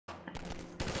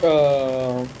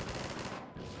Oh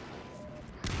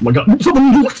my god,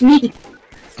 someone nuked me!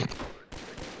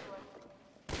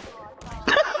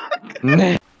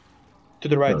 To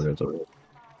the right. Okay.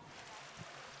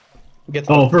 Get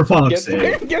oh, for fuck's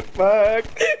sake. Get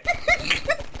fucked!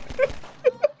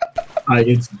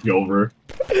 It's over.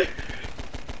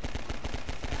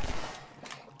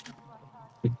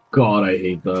 God, I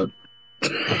hate that.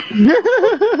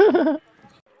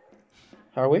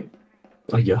 Are we?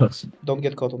 I guess. Don't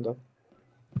get caught on that.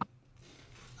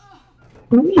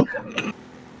 Oh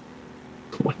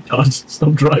my god,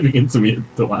 stop driving into me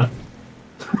at the lap.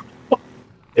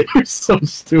 You're so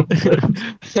stupid.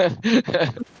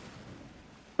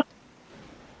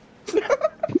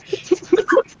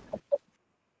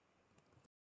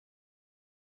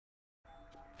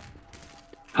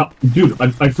 How, dude,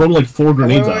 I've thrown like 4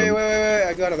 grenades at him. Wait,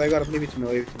 I got it, leave it to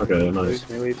me, Okay, nice.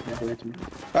 Leave it to me.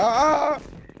 Ah!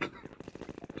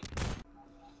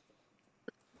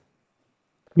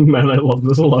 Man, I love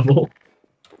this level.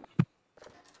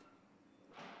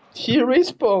 He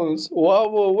respawns! Wow,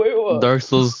 wait, what? Dark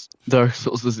Souls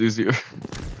is easier.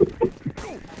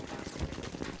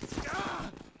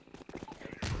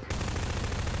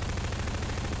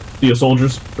 See you,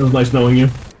 soldiers. It was nice knowing you.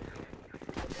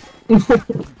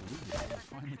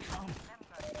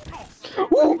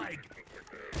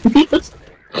 Yes.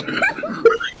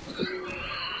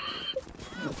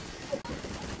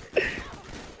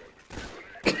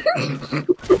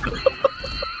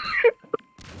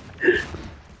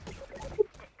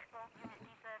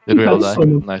 Did we all die? So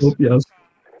Nice. Hope, yes.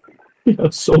 He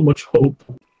has so much hope.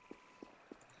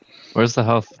 Where's the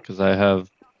health? Because I have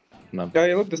none.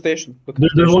 Yeah, look the station. Look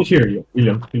at There's one here.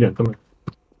 William, come here.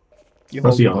 You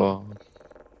I'll see you. Oh.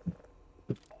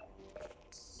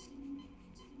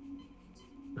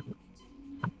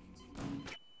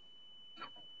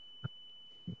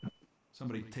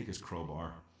 Somebody take his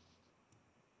crowbar.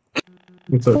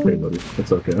 It's okay, buddy.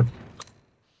 It's okay.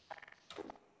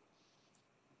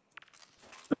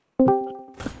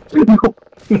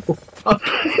 No, fuck.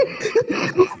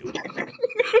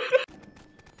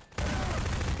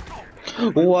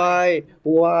 Why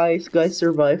guys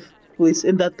survive? Please,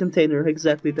 in that container,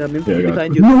 exactly, damn him. Yeah,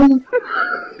 Behind you. No!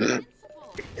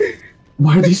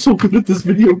 Why are they so good at this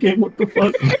video game? What the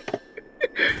fuck?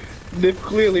 They've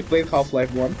clearly played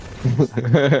Half-Life 1.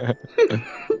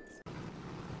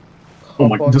 Oh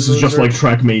my, this is just like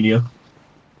Trackmania.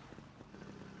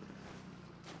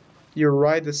 Your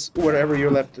right is wherever you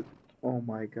left it. Oh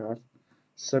my god.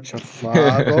 Such a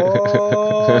fagot!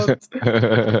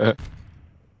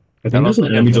 I think there's an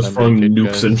enemy just throwing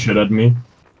nukes and shit at me.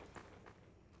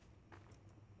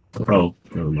 Oh,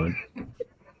 never mind.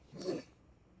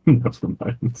 Never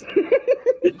mind.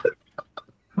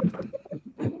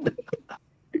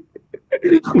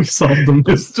 We solved the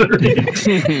mystery.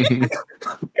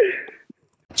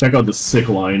 Check out the sick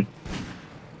line.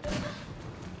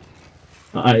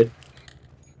 My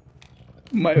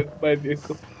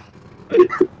vehicle.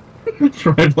 It's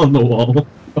right on the wall.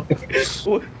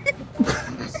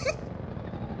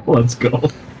 Let's go.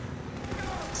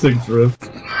 Sick drift.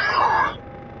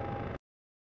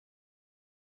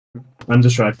 I'm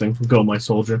distracting. Go, my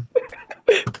soldier.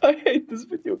 I hate this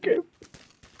video game.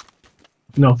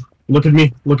 No, look at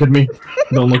me. Look at me.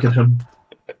 Don't look at him.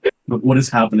 What is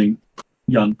happening?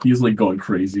 Jan, he's like going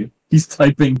crazy. He's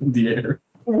typing in the air.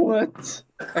 What?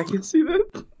 I can see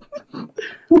that.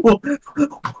 What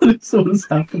is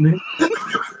happening?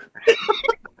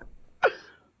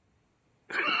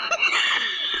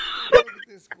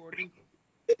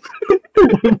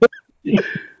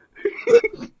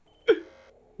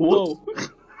 Whoa.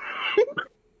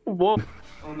 Whoa.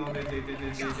 Oh no, they.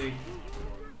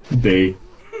 They.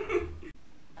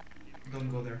 Don't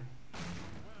go there.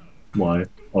 Why?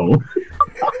 Oh.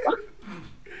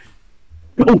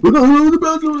 Oh,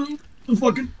 the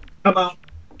fucking. I'm out.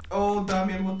 Oh,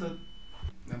 Damian, what the?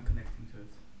 I'm connecting to it.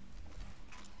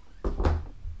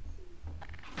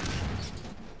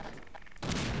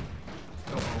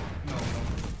 Oh, no.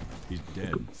 He's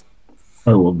dead.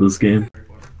 I love this game.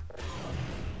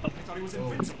 I thought he was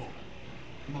invincible.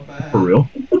 My bad. For real?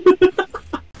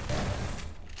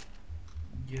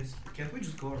 Yes. Can't we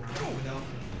just go around without?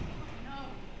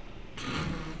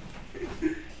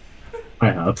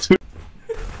 I have to.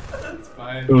 That's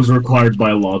fine. It was required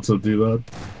by law to do that.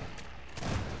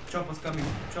 Chopper's coming.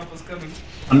 Chopper's coming.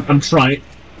 I'm trying.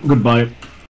 Goodbye.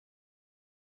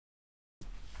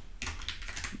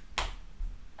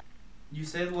 You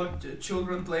said what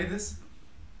children play this?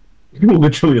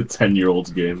 Literally a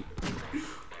 10-year-old's game.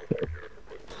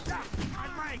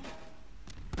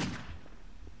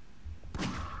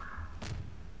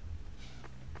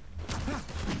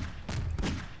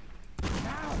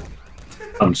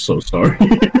 I'm so sorry.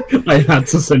 I had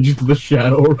to send you to the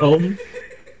Shadow Realm.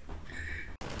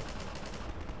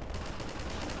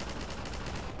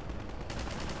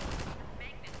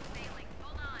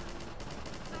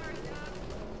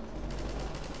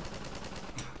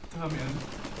 Oh man.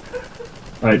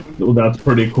 Alright, well, that's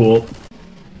pretty cool.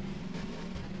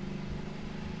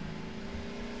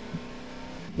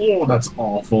 Oh, that's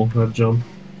awful, that jump.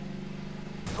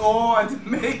 Oh, I didn't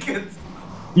make it!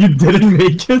 You didn't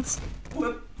make it?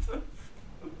 What the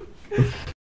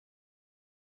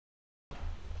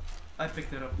I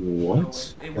picked it up.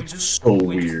 What? No, we That's just, so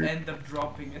we weird. just end up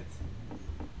dropping it.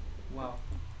 Wow.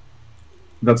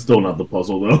 That's still not the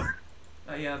puzzle, though.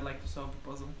 Yeah, I'd like to solve the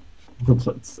puzzle.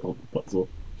 Let's solve the puzzle.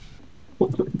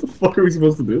 What the fuck are we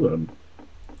supposed to do then?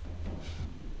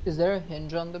 Is there a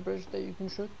hinge on the bridge that you can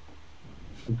shoot?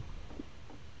 I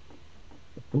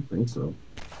don't think so.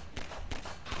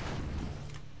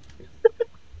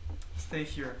 Stay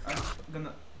here. I'm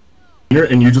gonna. Here,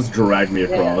 and you just drag me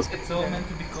across. It's all meant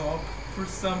to be co-op for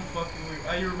some fucking weird.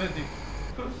 Are you ready?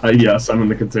 Yes, I'm in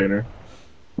the container.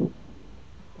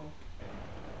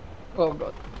 Oh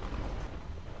god.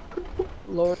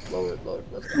 Lord, Lord, Lord,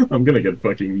 let's go. I'm gonna get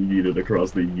fucking yeeted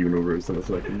across the universe in a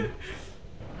second.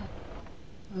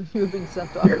 You've been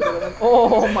sent to Africa.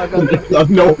 Oh my god.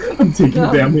 No, I'm taking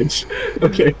damage.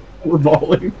 Okay, we're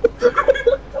balling.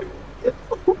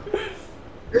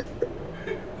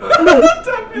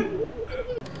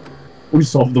 We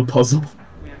solved the puzzle.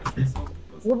 We actually solved the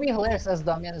It puzzle. would be hilarious as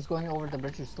Damian is going over the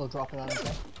bridge, you still drop it on his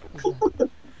head.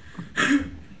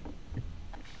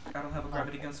 I don't have a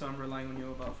gravity gun, so I'm relying on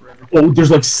you about for everything. Oh,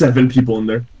 there's like 7 people in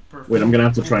there. Perfect. Wait, I'm gonna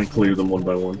have to try and clear them one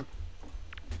by one.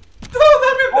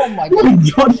 Oh my Oh god. my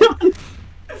god, yeah.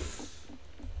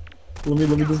 Let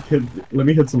me just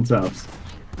hit some taps.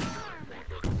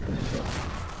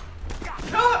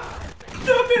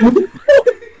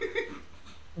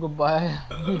 Goodbye.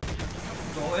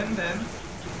 Go in then.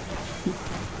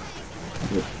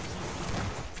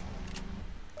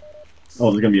 Oh,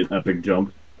 there's gonna be an epic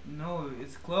jump. No,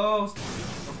 it's closed.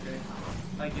 Okay,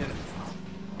 I get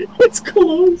it. It's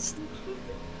closed.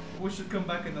 We should come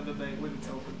back another day when it's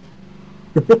open.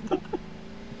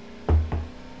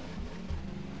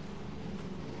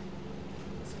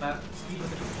 Speed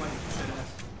limit is 20, shit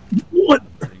ass. What?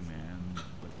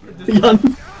 Jan,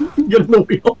 get in the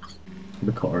wheel.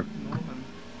 The car. Norman.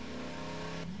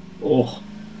 Oh,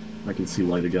 I can see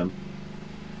light again.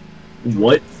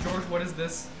 What? George, what is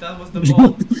this? That was the What ball.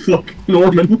 the fuck?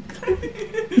 Norman.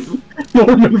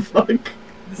 Norman, fuck.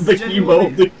 This The is chemo,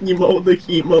 genuinely- the chemo, the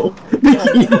chemo, the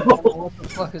chemo. What the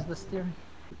fuck is this steering?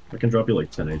 I can drop you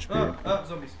like 10 HP.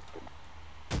 Zombies.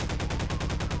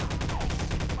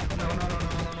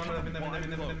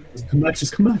 No. Just come back,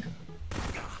 just come back.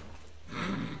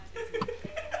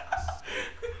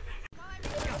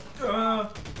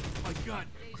 My God.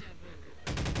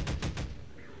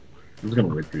 I'm just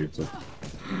gonna wait for you to...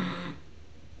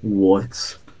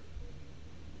 What?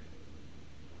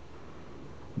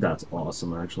 That's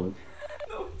awesome, actually.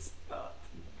 No, it's not.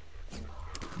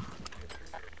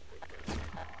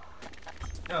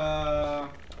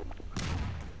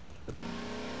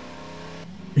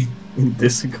 In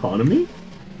this economy?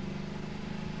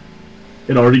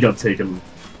 It already got taken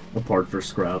apart for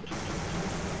scrap.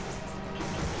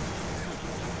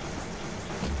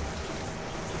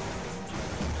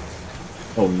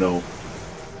 Oh no.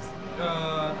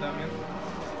 Damn it.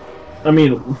 I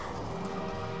mean...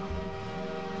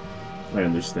 I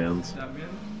understand. Damn it.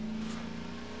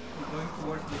 We're going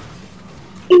towards the...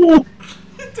 Oh!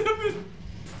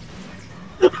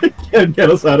 I can't get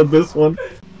us out of this one.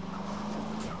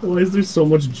 Why is there so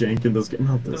much jank in this game?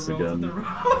 Not this the road, again. The road,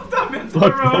 damn it, the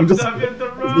Fuck, road, I'm just- damn it,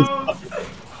 the road!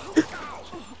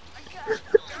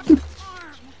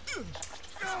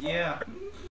 Yeah.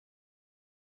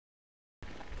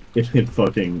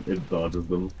 It dodges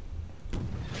them.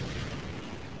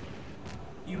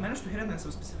 You managed to hit it in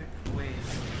some specific ways.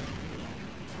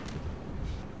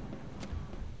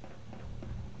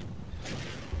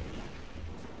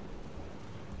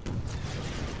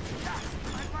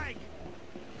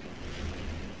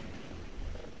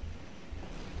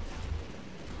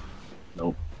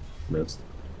 Nope. Missed.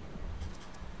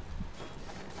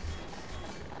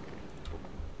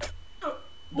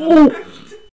 Oh!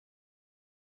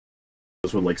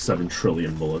 This with like 7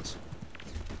 trillion bullets.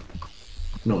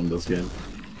 No, in this game.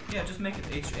 Yeah, just make it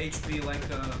HP like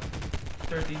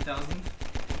 13,000.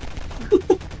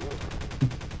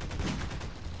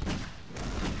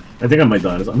 I think I might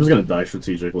die. I'm just gonna die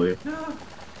strategically.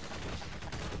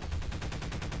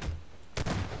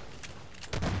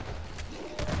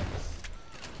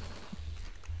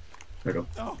 There you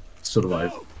go.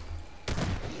 Survive.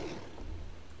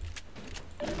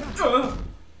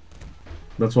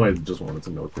 That's why I just wanted to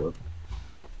know clip.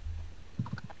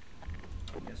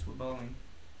 Yes, we're bowling.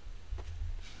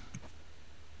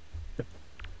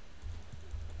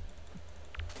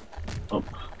 Oh.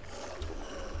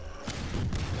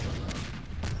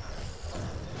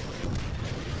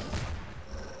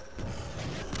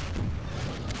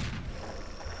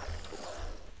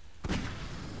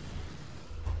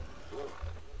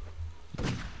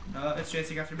 It's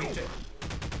chasing after me, Jay.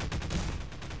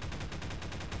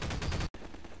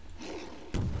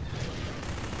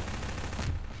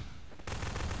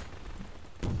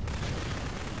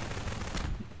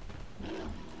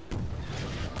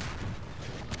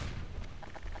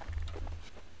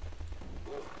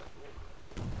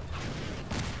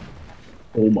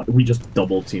 Oh my, we just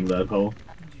double teamed that hoe.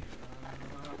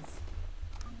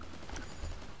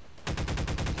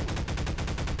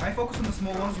 I focus on the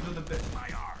small ones, you do the bit.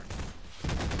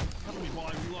 Cover me while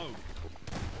I reload.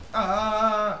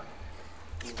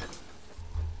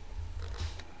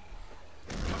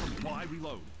 Cover me while I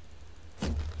reload.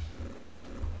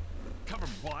 Cover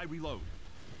me while I reload.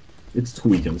 It's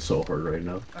tweaking so hard right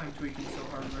now. I'm tweaking so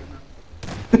hard right now.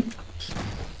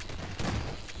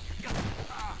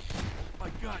 My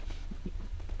gut.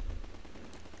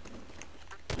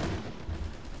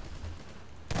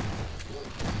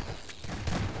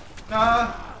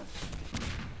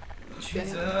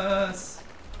 Jesus.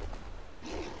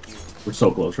 We're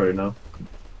so close right now.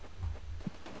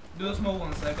 Do the small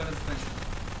ones, I got a attention.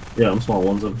 Yeah, I'm small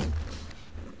ones. Okay,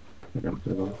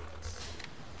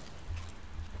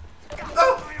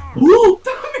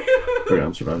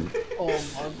 I'm surviving. Oh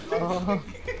my god.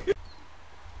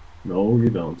 No, you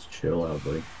don't. Chill out,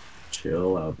 buddy.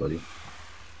 Chill out, buddy.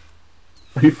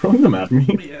 Are you throwing them at me?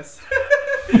 Yes.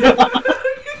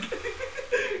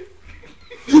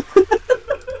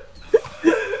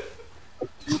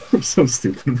 I'm so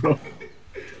stupid, bro.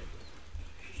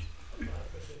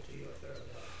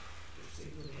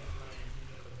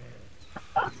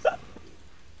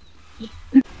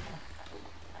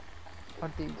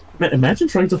 Man, imagine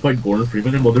trying to fight Gordon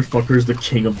Freeman and motherfucker is the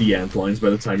king of the ant lines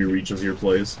by the time he reaches your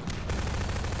place.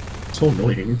 So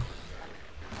annoying.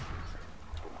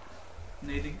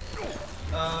 Nading.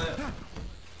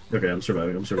 Okay, I'm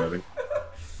surviving, I'm surviving.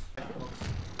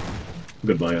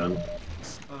 Goodbye, Jan.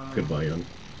 Goodbye, Jan.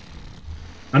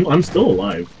 I'm still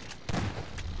alive.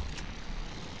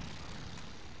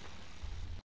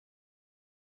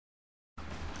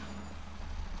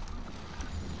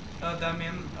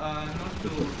 Damien, not to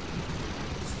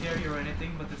scare you or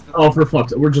anything, but it's the... Oh, for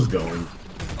fuck's sake, we're just going.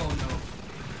 Oh no.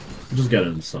 Just get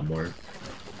in somewhere.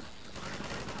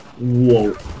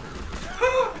 Whoa.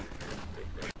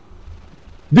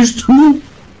 There's two?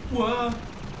 Whoa.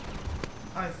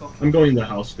 I fucking... I'm going in the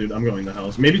house, dude. I'm going in the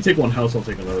house. Maybe take one house, I'll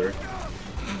take another.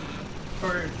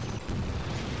 Bird.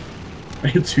 I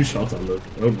hit 2 shots on the...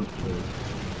 Oh, I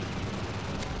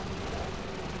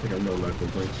think I'm no rifle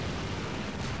points.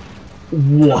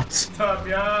 What?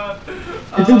 Damien!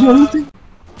 It didn't do anything?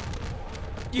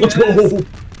 Yes! Let's go!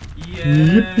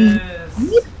 Yes!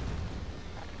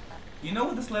 You know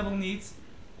what this level needs?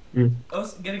 Mm.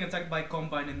 Us getting attacked by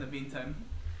Combine in the meantime.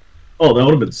 Oh, that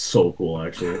would have been so cool,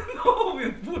 actually. No,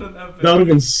 it wouldn't have been. That would have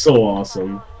been so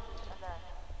awesome.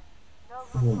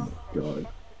 Oh my god.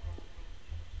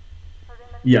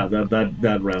 Yeah,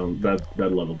 that round, that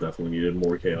level definitely needed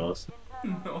more chaos.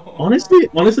 No. Honestly,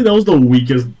 that was the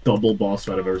weakest double boss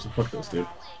fight I've ever seen. Fuck this, dude.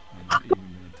 I'm not even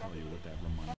gonna tell you what that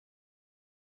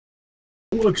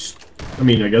reminds. Looks. I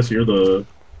mean, I guess you're the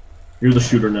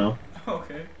shooter now.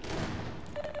 Okay.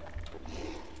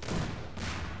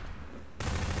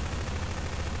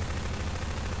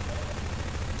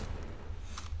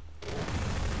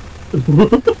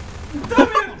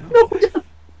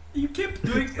 You keep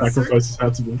doing Sacrifices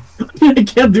have to be. I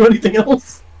can't do anything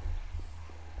else.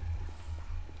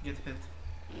 Get hit.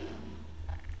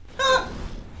 Ah!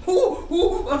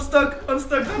 Ooh, I'm stuck.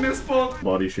 I'm in spawn.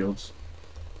 Body shields.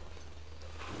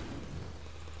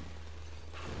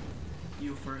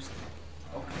 You first.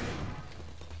 Okay.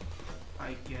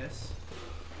 I guess.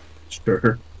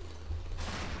 Sure.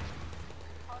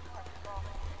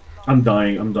 I'm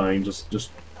dying,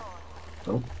 just...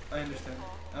 Oh, I understand.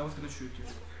 I was gonna shoot you.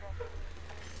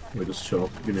 let me just chill.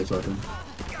 Give me a second.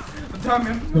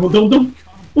 Damien! No, don't!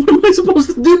 What am I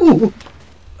supposed to do?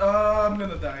 I'm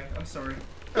gonna die. I'm sorry.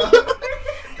 What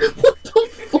the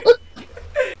fuck?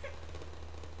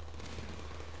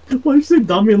 Why'd you say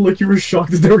Damien like you were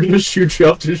shocked that they were gonna shoot you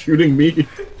after shooting me?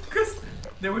 Because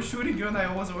they were shooting you and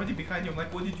I was already behind you. I'm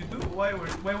like, what did you do? Why would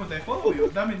I follow you?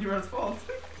 Damien, you're at fault.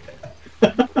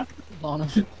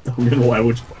 Honestly. Damien, why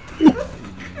would you?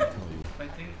 I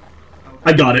think.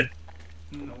 I got it.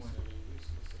 No way.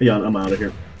 Yeah, I'm out of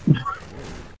here. I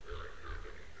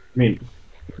mean,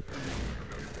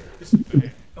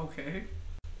 Okay.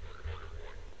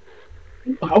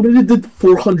 how did it do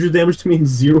 400 damage to me and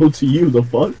 0 to you? The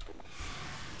fuck?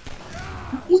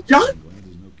 Yeah?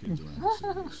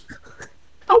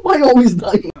 How am I always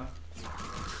dying?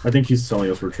 I think he's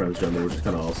telling us we're transgender, which is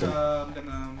kind of awesome. I'm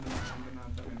gonna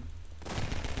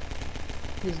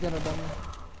He's gonna dumb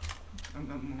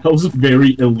me. That was a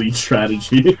very elite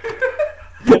strategy.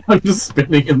 I'm just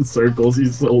spinning in circles,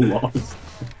 he's so lost.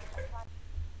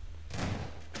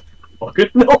 Fuck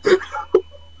it, no!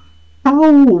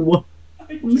 How?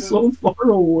 I'm so far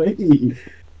away.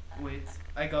 Wait,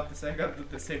 I got this. I got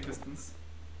the same distance.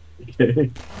 Okay.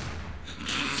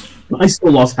 I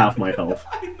still lost half my health.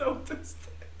 I noticed.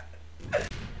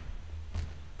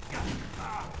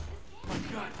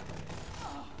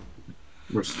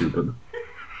 We're stupid.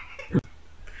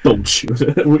 Don't shoot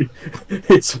it.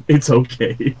 It's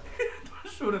okay.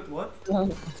 Shoot at what?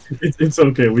 It's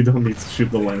okay. We don't need to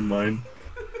shoot the landmine.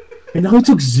 And now I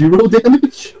took 0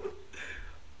 damage.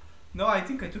 No, I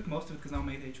think I took most of it because now I'm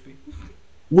 8 HP.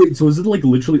 Wait, so is it like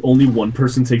literally only one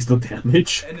person takes the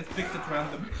damage? And it picked at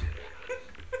random.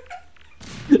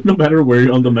 No matter where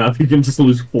you're on the map, you can just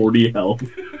lose 40 health.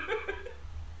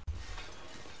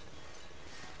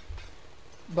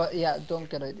 But yeah, don't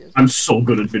get ideas. I'm so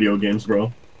good at video games,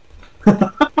 bro.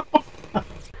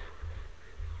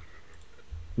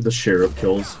 The sheriff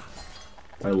kills.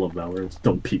 I love Valorant.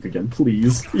 Don't peek again,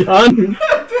 please. Jan!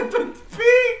 Don't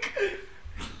peek!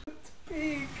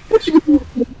 Peek!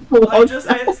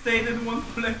 I stayed in one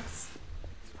place.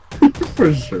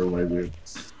 For sure, my dude.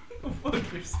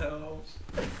 Fuck yourself.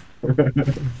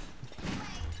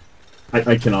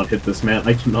 I cannot hit this man.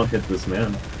 I cannot hit this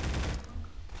man.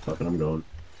 Fucking, I'm going.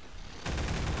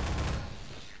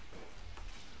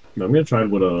 No, I'm gonna try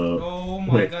with a. Oh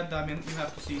my Wait. god, Damien, you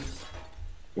have to see this.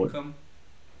 What? Come.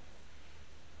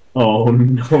 Oh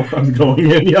no, I'm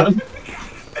going in, Jan.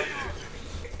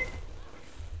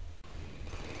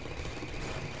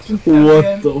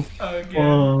 What the Again,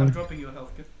 I'm fuck? dropping you a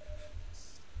health kit.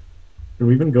 Can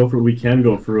we even go through? We can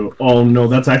go through. Oh no,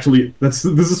 this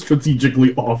is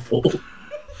strategically awful.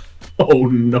 Oh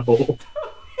no.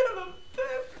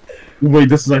 Wait,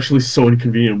 this is actually so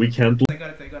inconvenient. We can't. I got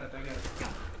it.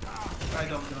 I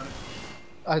don't got it.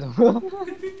 I don't know.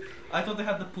 I thought they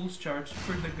had the pulse charge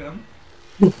for the gun.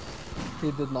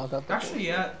 He did not have the Actually,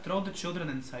 yeah, throw the children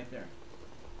inside there.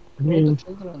 I mean, the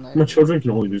children, my children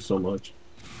can only do so much.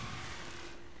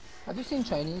 Have you seen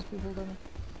Chinese people though?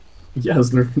 Yes,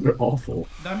 they're awful.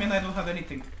 Damien, I don't have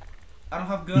anything. I don't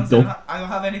have guns. don't- I don't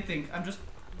have anything. I'm just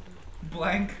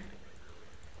blank.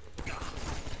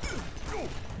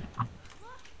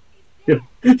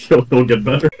 He'll get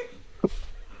better.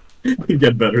 You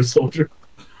get better, soldier.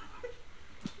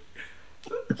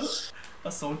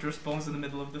 A soldier spawns in the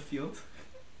middle of the field.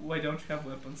 Why don't you have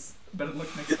weapons? Better luck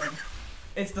next time.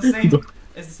 It's the same.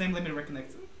 It's the same. Let me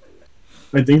reconnect.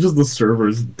 I think just the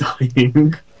server's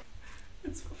dying.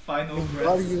 It's final You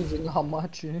are breath. using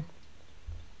Hamachi.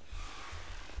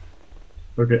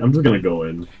 Okay, I'm just gonna go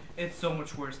in. It's so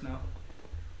much worse now.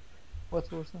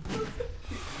 What's worse now?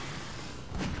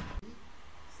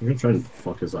 I'm gonna try to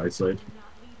fuck his eyesight.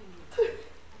 I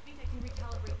think I can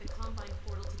recalibrate the combine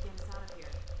portal to get us out of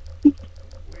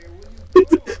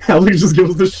here. Alex just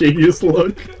gives us the shadiest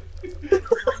look. It's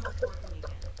almost working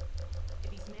again.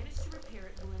 If he's managed to repair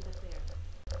it, we'll end up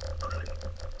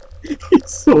there. He's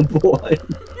so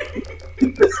blind.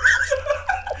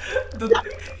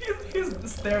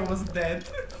 His stare was dead.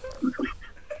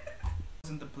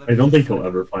 I don't think he'll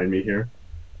ever find me here.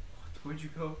 Where'd you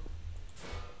go?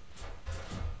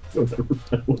 What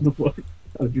the fuck?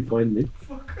 How did you find me?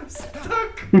 Fuck, I'm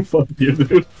stuck. Fuck you,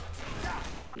 dude.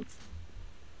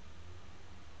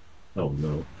 Oh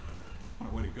no.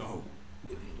 Way to go.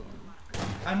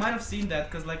 I might have seen that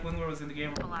because like when we was in the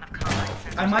game A room. lot of combine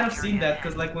I might have seen that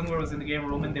because like when we was in the game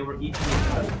room and they were eating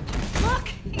it. Look!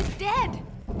 He's dead!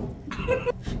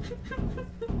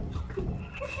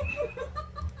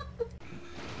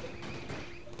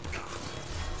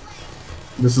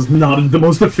 This is not the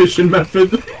most efficient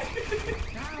method.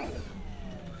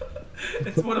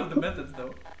 It's one of the methods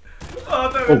though. Oh,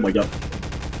 no. Oh my god.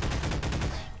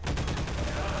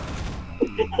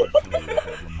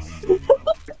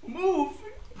 Move!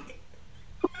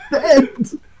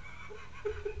 Dead!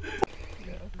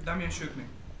 Damien shoot me.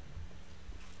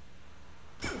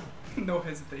 No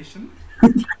hesitation.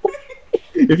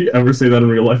 If you ever say that in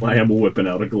real life, I am whipping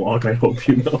out a Glock. I hope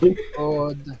you know.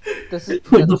 Oh, this is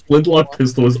Like the flintlock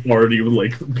pistol is already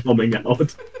like coming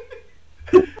out.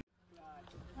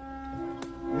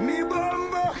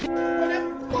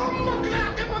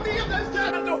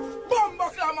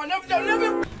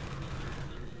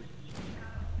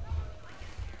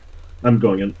 I'm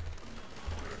going in.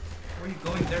 Where are you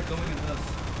going? They're going at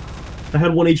us. I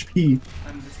had 1 HP. I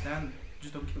understand.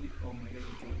 Just don't kill you. Oh my god,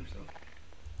 you killed yourself.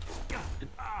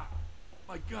 Ah,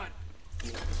 my gut.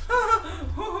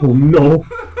 Oh no.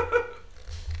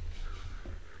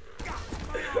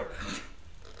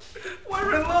 We're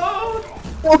reload!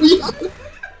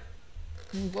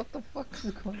 What the fuck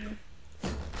is going on?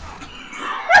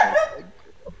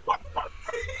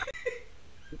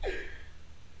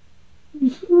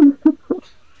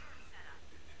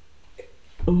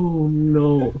 Oh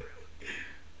no.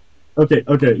 Okay,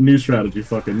 okay, new strategy,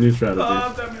 fucking new strategy.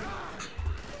 Ah, damn it.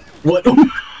 What?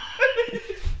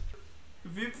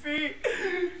 Vivi!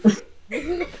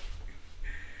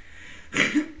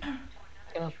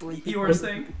 Cannot believe You were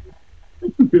saying?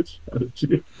 New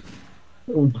strategy.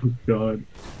 Oh my god.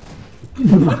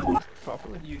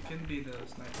 properly. You can be the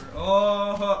sniper.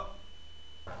 Oh!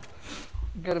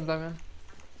 Get him, Damian.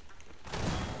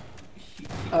 He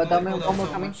Damian, pulled out one more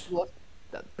so coming. much. Left.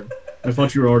 I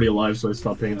thought you were already alive, so I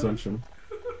stopped paying attention.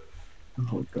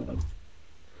 Oh god.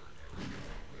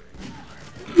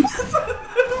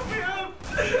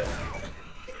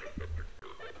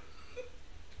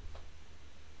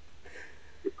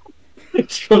 I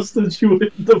trusted you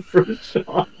with the first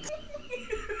shot.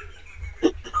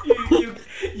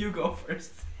 You go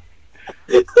first.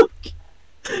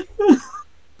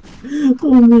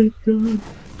 Oh my god.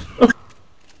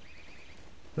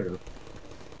 Okay.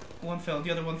 One fell,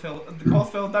 the other one fell. The ball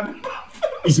fell, Diamond.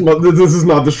 This is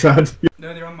not the strat.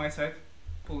 No, they're on my side.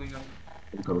 Pulling up.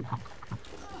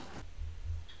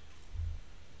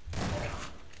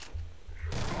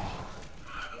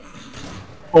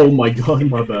 Oh my god,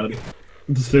 my bad.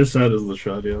 The stair strat is the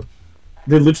shot, yeah.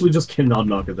 They literally just cannot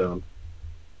knock it down.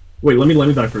 Wait, let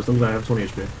me die first. Let me die. I have 20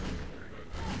 HP.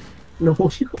 No.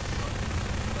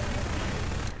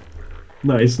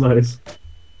 Nice, nice.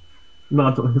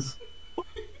 Not nice.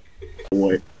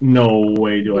 Wait. No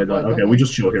way do I die. Okay, we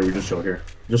just chill here. We just chill here.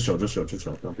 Just chill.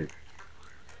 Don't be.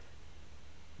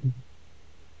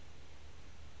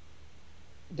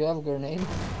 Do you have a grenade?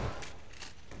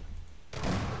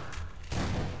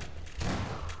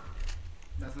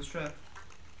 That's the strat.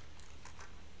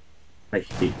 I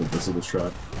hate that this is the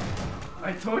strat.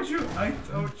 I told you.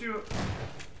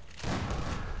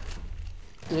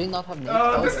 Do they not have nades?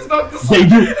 Oh, this is not the They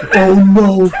do. Oh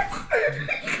no.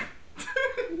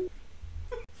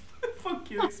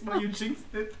 Fuck you, Isma, you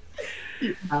jinxed it.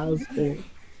 You asshole.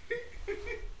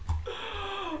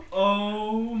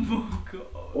 Oh my god.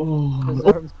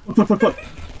 Oh. Fuck.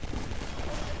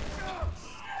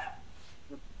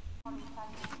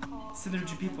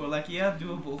 Synergy people are like, yeah,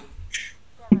 doable.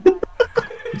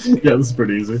 Yeah, this is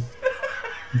pretty easy.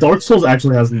 Dark Souls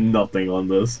actually has nothing on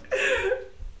this.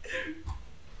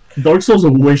 Dark Souls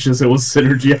wishes it was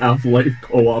Synergy Half-Life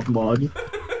co-op mod.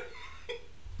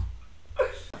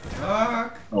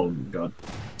 Fuck. Oh god.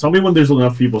 Tell me when there's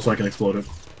enough people so I can explode it.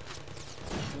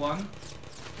 One.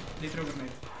 They throw a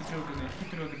grenade. He threw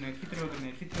a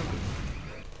grenade.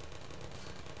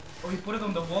 Oh, he put it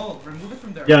on the wall. Remove it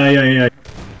from there. Yeah.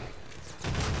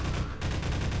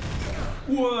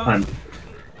 What? I'm...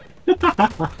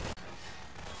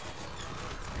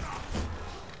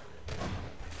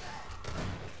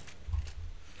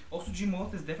 Also,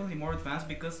 Gmod is definitely more advanced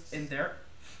because in there,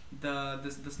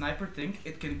 the sniper thing,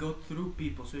 it can go through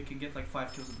people, so you can get like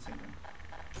 5 kills at the same time.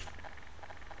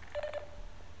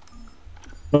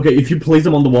 Okay, if you place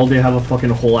them on the wall, they have a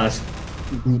fucking whole ass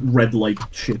red light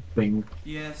shit thing.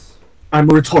 Yes. I'm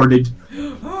retarded.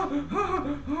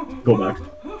 Go back.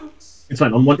 It's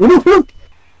fine. On one. Oh, no.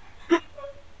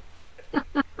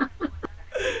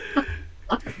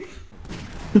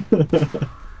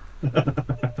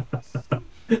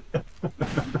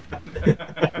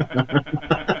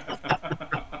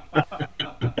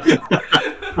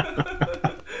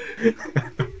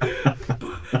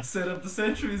 Set up the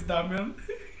sentries, Damian.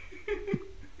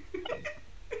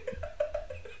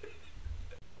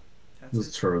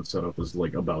 This turret setup is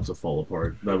like about to fall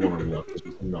apart. That one on the left is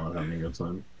just not having a good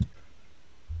time.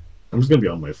 I'm just gonna be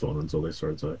on my phone until they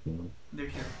start attacking. They're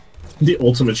here. The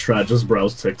ultimate strat, just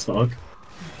browse TikTok.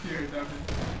 Here, Damian.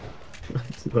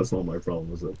 That's not my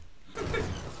problem, is it?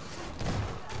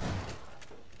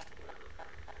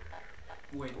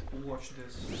 Wait, watch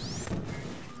this.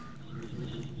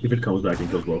 If it comes back and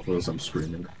kills both of us, I'm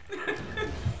screaming.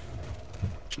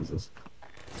 Jesus.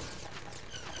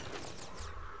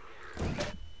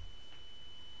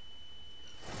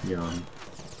 Yawn.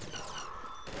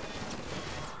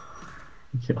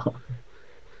 Yawn.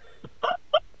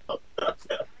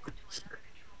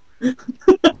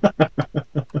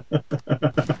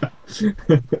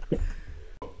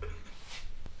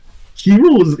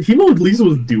 Hemo at least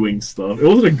was doing stuff. It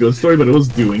wasn't a good story, but it was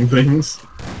doing things.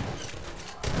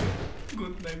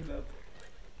 Good name that.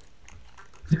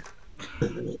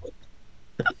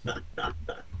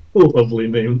 Lovely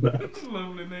name that.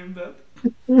 Lovely name that.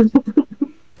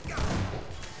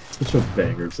 Such a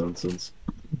banger sentence.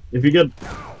 If you get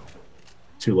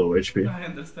too low HP. I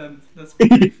understand. That's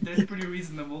pretty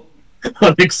reasonable.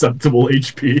 Unacceptable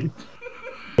HP.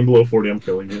 I'm below 40, I'm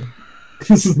killing you.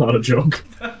 This is not a joke.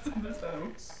 That's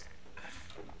understandable.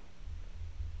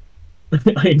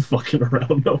 I ain't fucking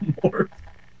around no more.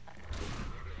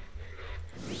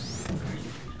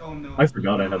 Oh no. I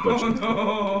forgot I had that Oh shit.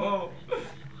 no!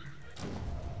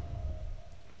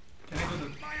 Can I do the...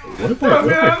 What if I...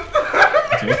 Damian!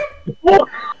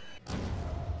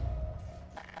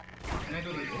 Can I do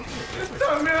the...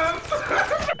 Damian!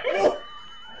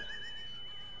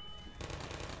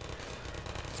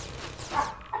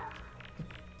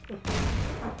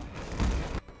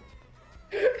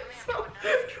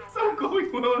 It's all going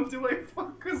well until I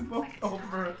fuck us both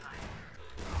over.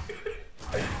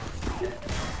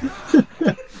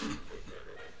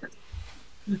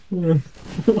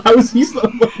 How is he so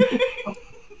low?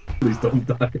 Please don't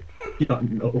die. Yeah,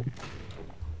 no.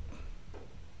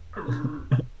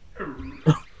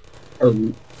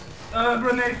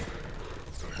 Grenade!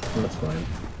 That's fine.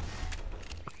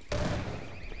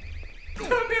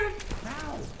 Damian!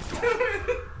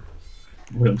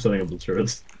 Wait, I'm setting up the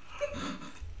turrets.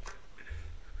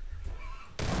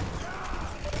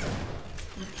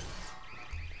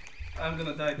 I'm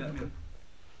gonna die, Damian.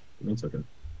 That's okay.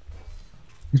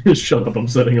 Shut up, I'm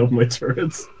setting up my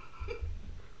turrets.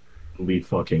 We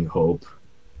fucking hope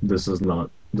this is not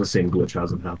the same glitch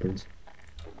hasn't happened.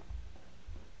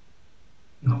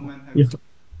 No man has. Yeah.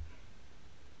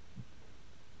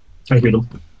 I hear them.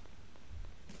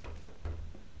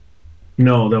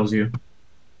 No, that was you.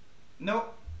 No,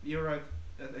 you're right.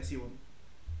 I see one.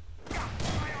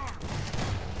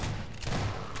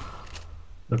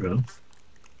 Okay.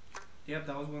 Yep,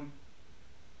 that was one.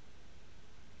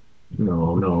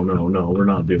 No, no, no, no, we're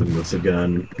not doing this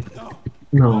again.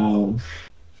 No.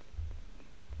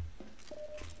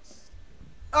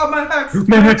 Oh, my hex!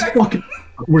 Man, that's fucking...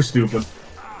 We're stupid.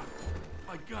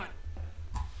 My gut.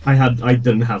 I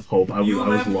didn't have hope. I was You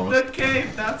left lost. the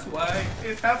cave, that's why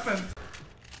it happened.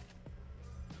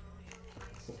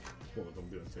 Hold on, I'm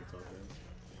doing TikTok,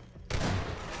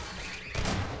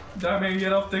 Damian,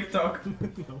 get off TikTok.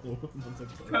 man. No, I'm on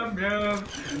TikTok. Come on,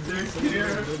 they're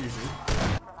here.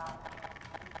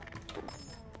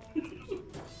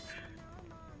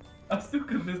 I'm still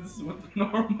convinced this is what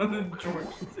Norman and George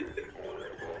did.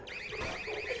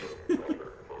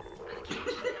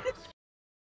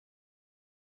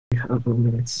 We have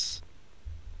minutes.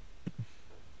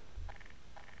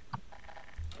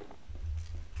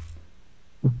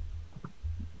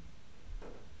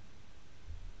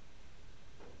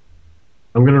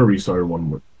 I'm gonna restart one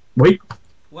more. Wait!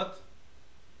 What?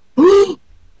 Glad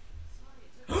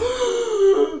to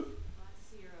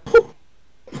see you're okay.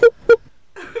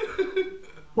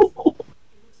 It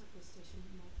looks like this station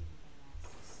might give you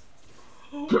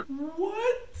better access.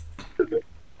 What?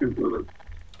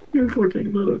 You're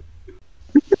fucking good.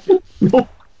 No.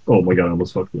 Oh my god, I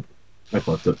almost fucked it. I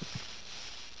fucked it.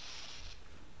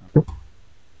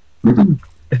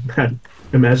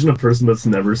 Imagine a person that's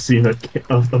never seen a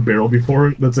barrel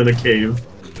before that's in a cave.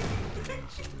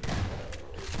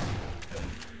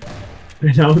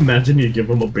 And now imagine you give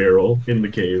him a barrel in the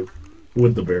cave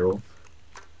with the barrel.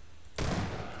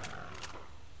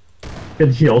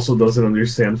 And he also doesn't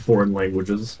understand foreign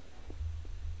languages.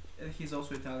 He's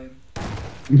also Italian.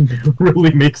 It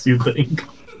really makes you think.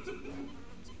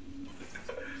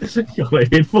 God, I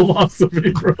hate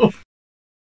philosophy, bro.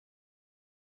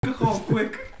 Oh,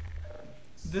 quick.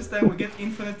 This time we get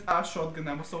infinite ass shotgun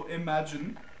ammo, so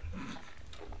imagine.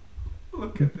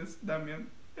 Look at this, Damian.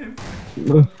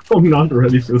 I'm not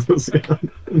ready for this yet.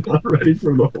 I'm not ready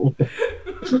for the hole.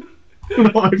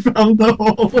 No, I found the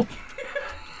hole.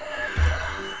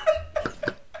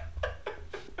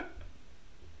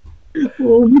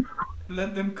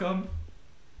 Let them come.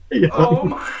 Yeah. Oh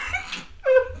my.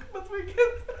 What we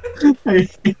get? I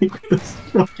hate this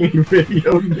fucking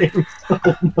video game so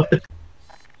much.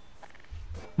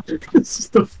 This is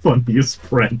the funniest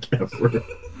prank ever.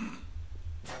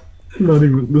 Not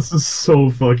even. This is so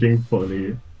fucking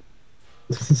funny.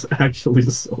 This is actually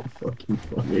so fucking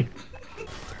funny.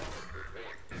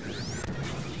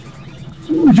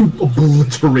 Ooh, you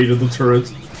obliterated the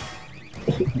turret.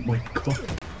 Oh my god.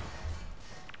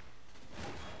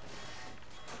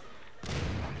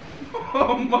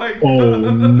 Oh my god.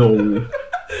 Oh no.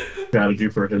 Strategy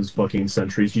for his fucking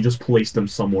sentries. You just place them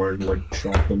somewhere and like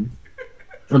shot them.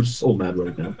 I'm so mad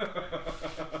right now.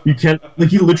 You can't like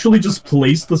he literally just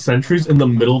placed the sentries in the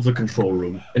middle of the control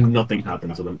room and nothing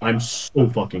happened to them. I'm so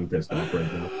fucking pissed off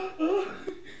right now.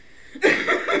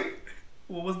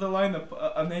 What was the lineup?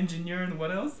 An engineer and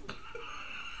what else?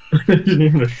 Isn't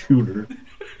even a shooter.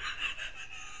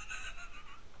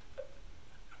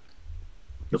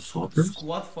 The soccer?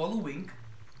 Squad following?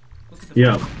 What's the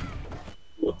Yeah.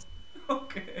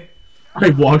 Okay. I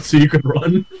walked so you could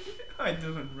run. I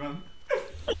didn't run.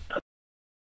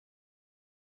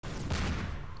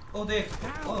 Oh, they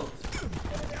explode.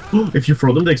 If you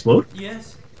throw them, they explode?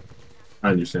 Yes.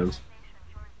 I understand.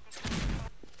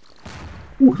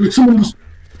 Ooh, someone was...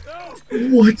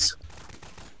 What?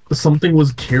 Something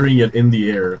was carrying it in the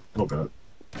air. Oh god.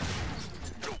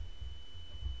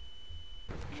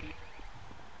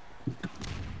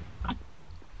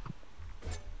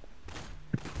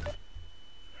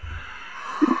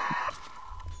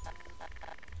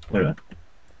 Okay.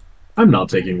 I'm not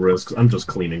taking risks, I'm just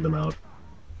cleaning them out.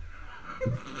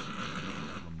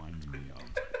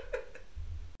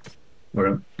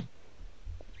 Okay.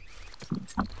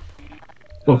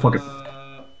 Oh, fuck it.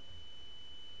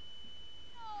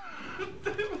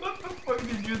 What the fuck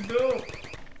did you do?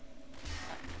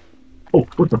 Oh,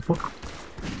 what the fuck?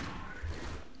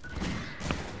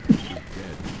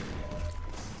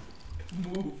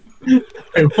 Move.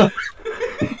 Hey, what?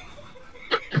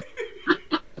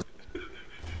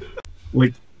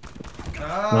 Like,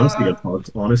 honestly get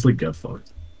fucked. Honestly get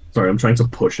fucked. Sorry, I'm trying to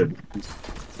push it.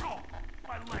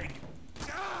 My leg.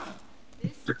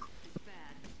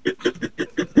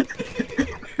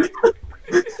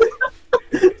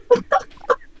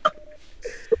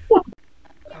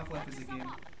 Half-Life is a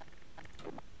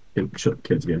game.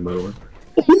 Kids game, by the way.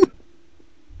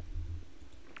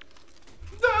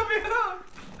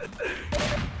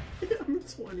 I'm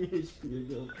 20 HP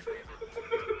again.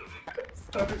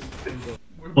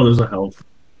 Oh, there's a health.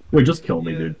 Wait, just kill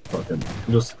me, dude. Fucking.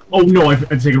 Just. Oh no, I've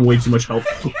taken way too much health.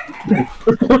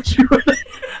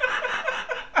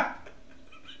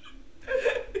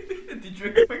 Did you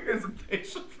expect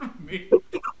hesitation from me?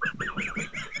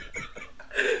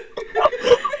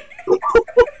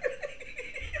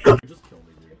 Just kill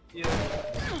me, dude. Yeah.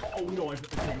 Oh no, I've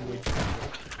taken way too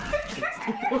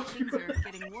Things are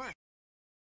getting worse.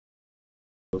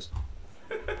 much.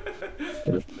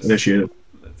 Initiate it.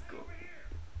 Let's go.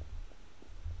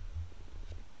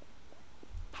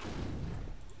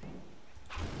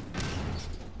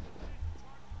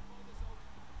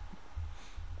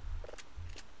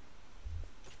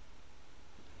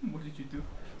 What did you do?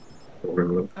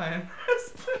 I am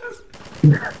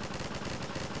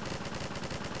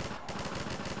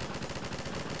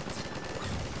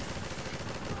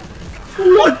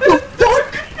What the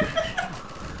fuck?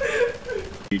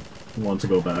 You want to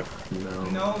go back? No.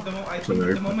 No, I think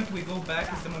the moment we go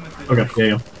back is the moment we Okay,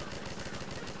 yeah.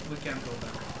 we can't go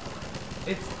back.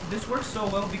 This works so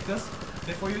well because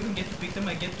before you even get to pick them,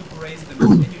 I get to graze them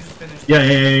and you just finish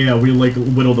them. Yeah. We like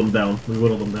whittle them down. We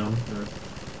whittle them down. Yeah.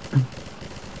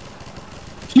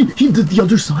 He did the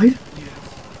other side? Yes.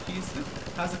 He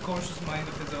has a conscious mind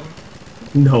of his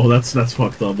own. No, that's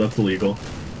fucked up. That's illegal.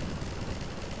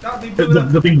 Oh, they blew it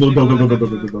up. The thing blew. They blew it up, Go.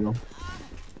 they blew it up.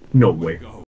 No way.